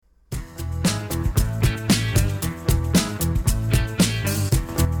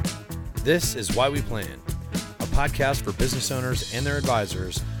This is Why We Plan, a podcast for business owners and their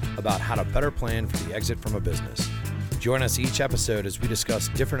advisors about how to better plan for the exit from a business. Join us each episode as we discuss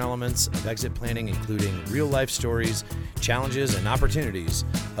different elements of exit planning, including real-life stories, challenges, and opportunities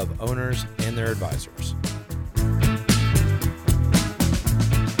of owners and their advisors.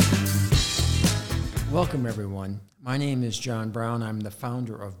 Welcome, everyone. My name is John Brown. I'm the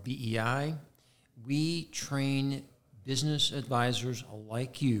founder of BEI. We train business advisors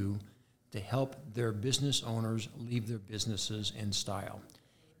like you to help their business owners leave their businesses in style.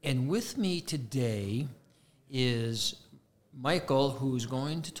 And with me today is Michael, who's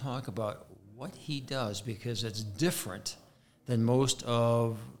going to talk about what he does because it's different than most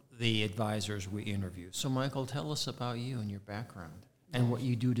of the advisors we interview. So, Michael, tell us about you and your background and what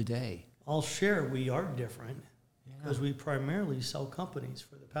you do today. I'll share we are different because we primarily sell companies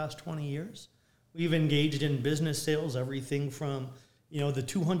for the past 20 years. We've engaged in business sales, everything from the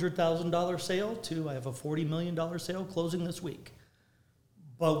 $200,000 sale to I have a $40 million sale closing this week.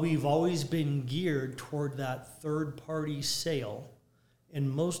 But we've always been geared toward that third-party sale.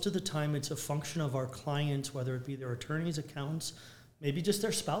 And most of the time, it's a function of our clients, whether it be their attorneys, accountants, maybe just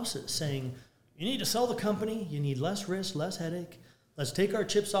their spouses, saying, you need to sell the company, you need less risk, less headache, let's take our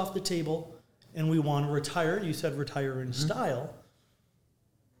chips off the table, and we want to retire. You said retire in style.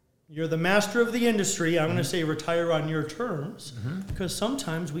 You're the master of the industry. I'm going to say retire on your terms, because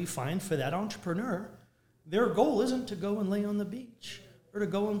sometimes we find for that entrepreneur, their goal isn't to go and lay on the beach or to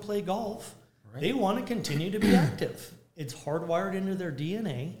go and play golf. Right. They want to continue to be active. It's hardwired into their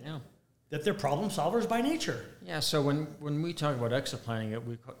DNA that they're problem solvers by nature. Yeah, so when we talk about exit planning,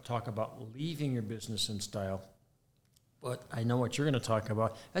 we talk about leaving your business in style. But I know what you're going to talk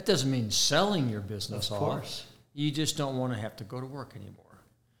about. That doesn't mean selling your business off. Of course. You just don't want to have to go to work anymore.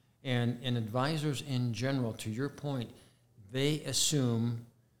 And advisors in general, to your point, they assume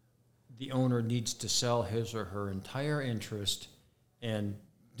the owner needs to sell his or her entire interest and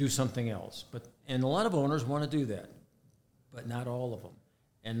do something else. And a lot of owners want to do that, but not all of them.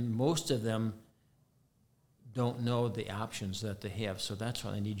 And most of them don't know the options that they have, so that's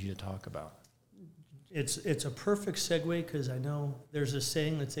what I need you to talk about. It's a perfect segue because I know there's a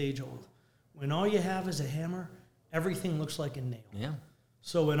saying that's age-old. When all you have is a hammer, everything looks like a nail. Yeah.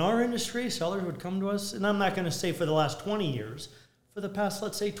 So in our industry, sellers would come to us, and I'm not going to say for the last 20 years, for the past,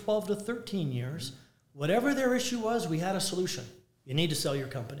 let's say, 12 to 13 years, whatever their issue was, we had a solution. You need to sell your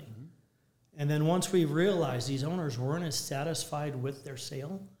company. And then once we realized these owners weren't as satisfied with their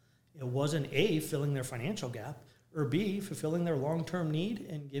sale, it wasn't A, filling their financial gap, or B, fulfilling their long-term need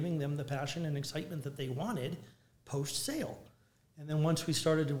and giving them the passion and excitement that they wanted post-sale. And then once we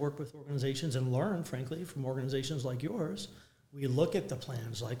started to work with organizations and learn, frankly, from organizations like yours, we look at the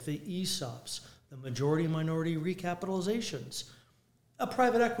plans like the ESOPs, the majority-minority recapitalizations. A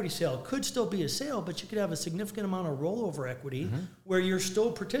private equity sale could still be a sale, but you could have a significant amount of rollover equity where you're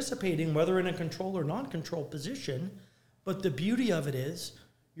still participating, whether in a control or non-control position. But the beauty of it is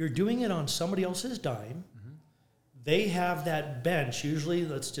you're doing it on somebody else's dime. They have that bench. Usually,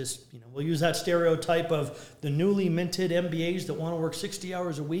 we'll use that stereotype of the newly minted MBAs that want to work 60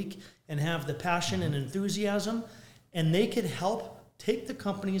 hours a week and have the passion and enthusiasm. And they could help take the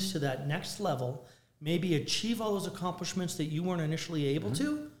companies to that next level, maybe achieve all those accomplishments that you weren't initially able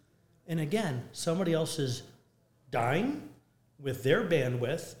to. And again, somebody else's dime with their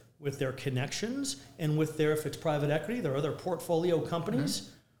bandwidth, with their connections, and with their, if it's private equity, their other portfolio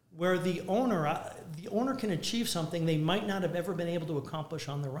companies, where the owner can achieve something they might not have ever been able to accomplish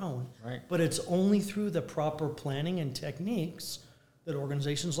on their own. Right. But it's only through the proper planning and techniques that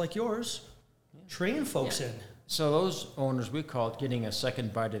organizations like yours train folks in. So those owners, we call it getting a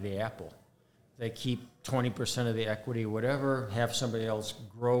second bite of the apple. They keep 20% of the equity, whatever, have somebody else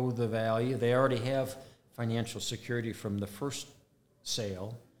grow the value. They already have financial security from the first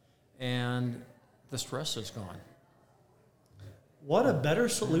sale, and the stress is gone. What a better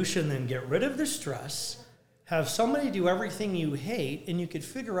solution than get rid of the stress, have somebody do everything you hate, and you could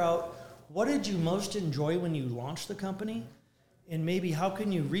figure out what did you most enjoy when you launched the company, and maybe how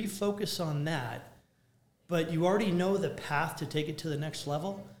can you refocus on that. But you already know the path to take it to the next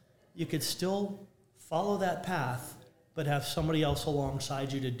level. You could still follow that path, but have somebody else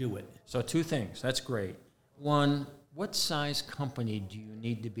alongside you to do it. So two things. That's great. One, what size company do you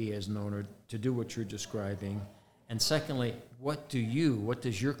need to be as an owner to do what you're describing? And secondly, what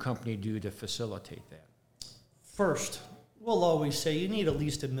does your company do to facilitate that? First, we'll always say you need at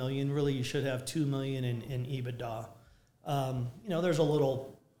least $1 million. Really, you should have $2 million in EBITDA. There's a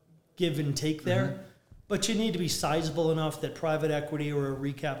little give and take there. But you need to be sizable enough that private equity or a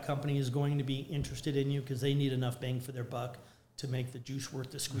recap company is going to be interested in you because they need enough bang for their buck to make the juice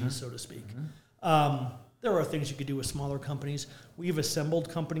worth the squeeze, so to speak. There are things you could do with smaller companies. We've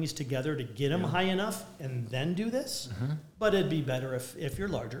assembled companies together to get them high enough and then do this, but it'd be better if you're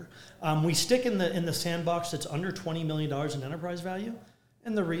larger. We stick in the sandbox that's under $20 million in enterprise value,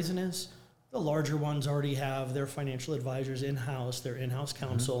 and the reason is the larger ones already have their financial advisors in-house, their in-house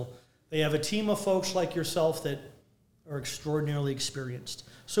counsel. They have a team of folks like yourself that are extraordinarily experienced.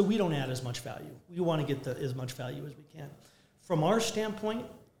 So we don't add as much value. We want to get as much value as we can. From our standpoint,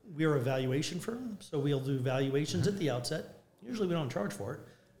 we're a valuation firm, so we'll do valuations at the outset. Usually we don't charge for it.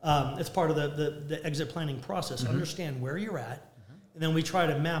 It's part of the exit planning process. Understand where you're at, and then we try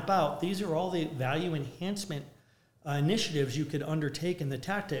to map out, these are all the value enhancement initiatives you could undertake and the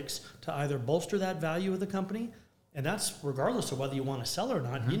tactics to either bolster that value of the company, and that's regardless of whether you want to sell or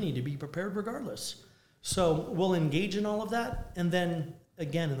not. You need to be prepared regardless. So we'll engage in all of that, and then,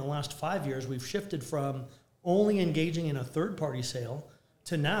 again, in the last 5 years, we've shifted from only engaging in a third-party sale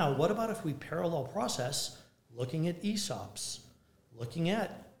to now, what about if we parallel process looking at ESOPs, looking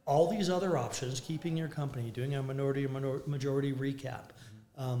at all these other options, keeping your company, doing a minority or majority recap.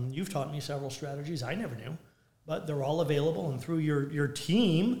 You've taught me several strategies I never knew, but they're all available, and through your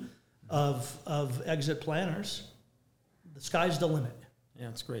team of exit planners, the sky's the limit. Yeah,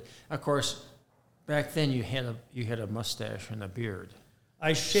 that's great. Of course, back then you had a mustache and a beard.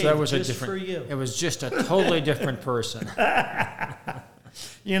 I shaved so that was just for you. It was just a totally different person.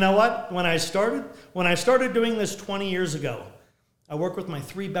 You know what? When I started doing this 20 years ago, I worked with my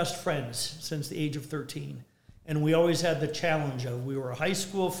 3 best friends since the age of 13. And we always had the challenge of, we were high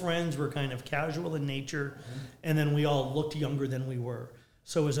school friends, we're kind of casual in nature, and then we all looked younger than we were.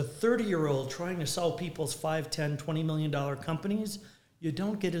 So as a 30-year-old trying to sell people's $5, $10, $20 million companies, you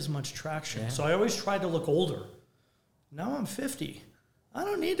don't get as much traction. Yeah. So I always tried to look older. Now I'm 50. I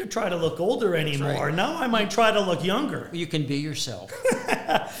don't need to try to look older anymore. Right. Now I might try to look younger. You can be yourself.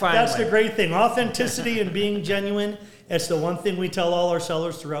 That's the great thing. Authenticity and being genuine, it's the one thing we tell all our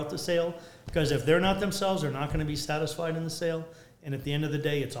sellers throughout the sale, because if they're not themselves, they're not going to be satisfied in the sale. And at the end of the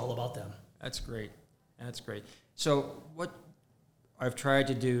day, it's all about them. That's great. So what I've tried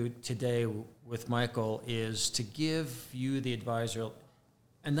to do today with Michael is to give you, the advisor,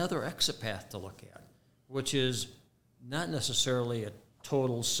 another exit path to look at, which is not necessarily a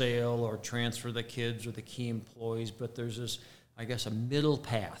total sale or transfer the kids or the key employees, but there's this, I guess, a middle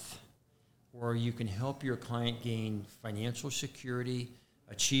path where you can help your client gain financial security,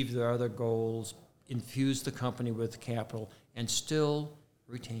 achieve their other goals, infuse the company with capital, and still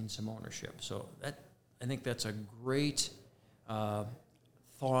retain some ownership. So I think that's a great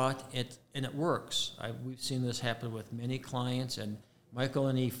thought, and it works. We've seen this happen with many clients. And Michael,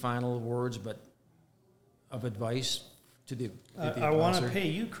 any final words of advice to the I want to pay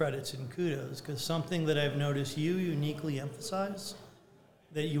you credits and kudos, because something that I've noticed you uniquely emphasize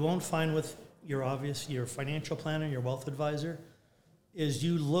that you won't find with your financial planner, your wealth advisor, is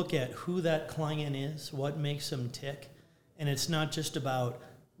you look at who that client is, what makes them tick, and it's not just about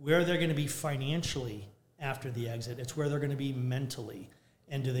where they're going to be financially after the exit. It's where they're going to be mentally.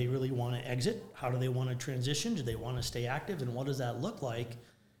 And do they really want to exit? How do they want to transition? Do they want to stay active? And what does that look like?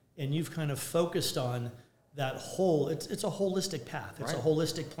 And you've kind of focused on that whole, it's a holistic path. It's a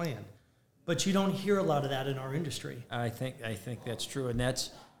holistic plan. But you don't hear a lot of that in our industry. I think that's true. And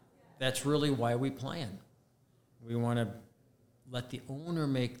that's really why we plan. We want to let the owner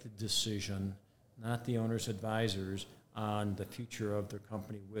make the decision, not the owner's advisors, on the future of their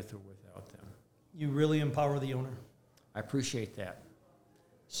company with or without them. You really empower the owner. I appreciate that.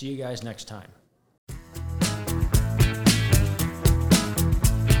 See you guys next time.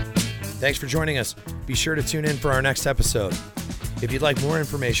 Thanks for joining us. Be sure to tune in for our next episode. If you'd like more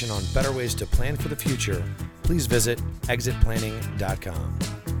information on better ways to plan for the future, please visit exitplanning.com.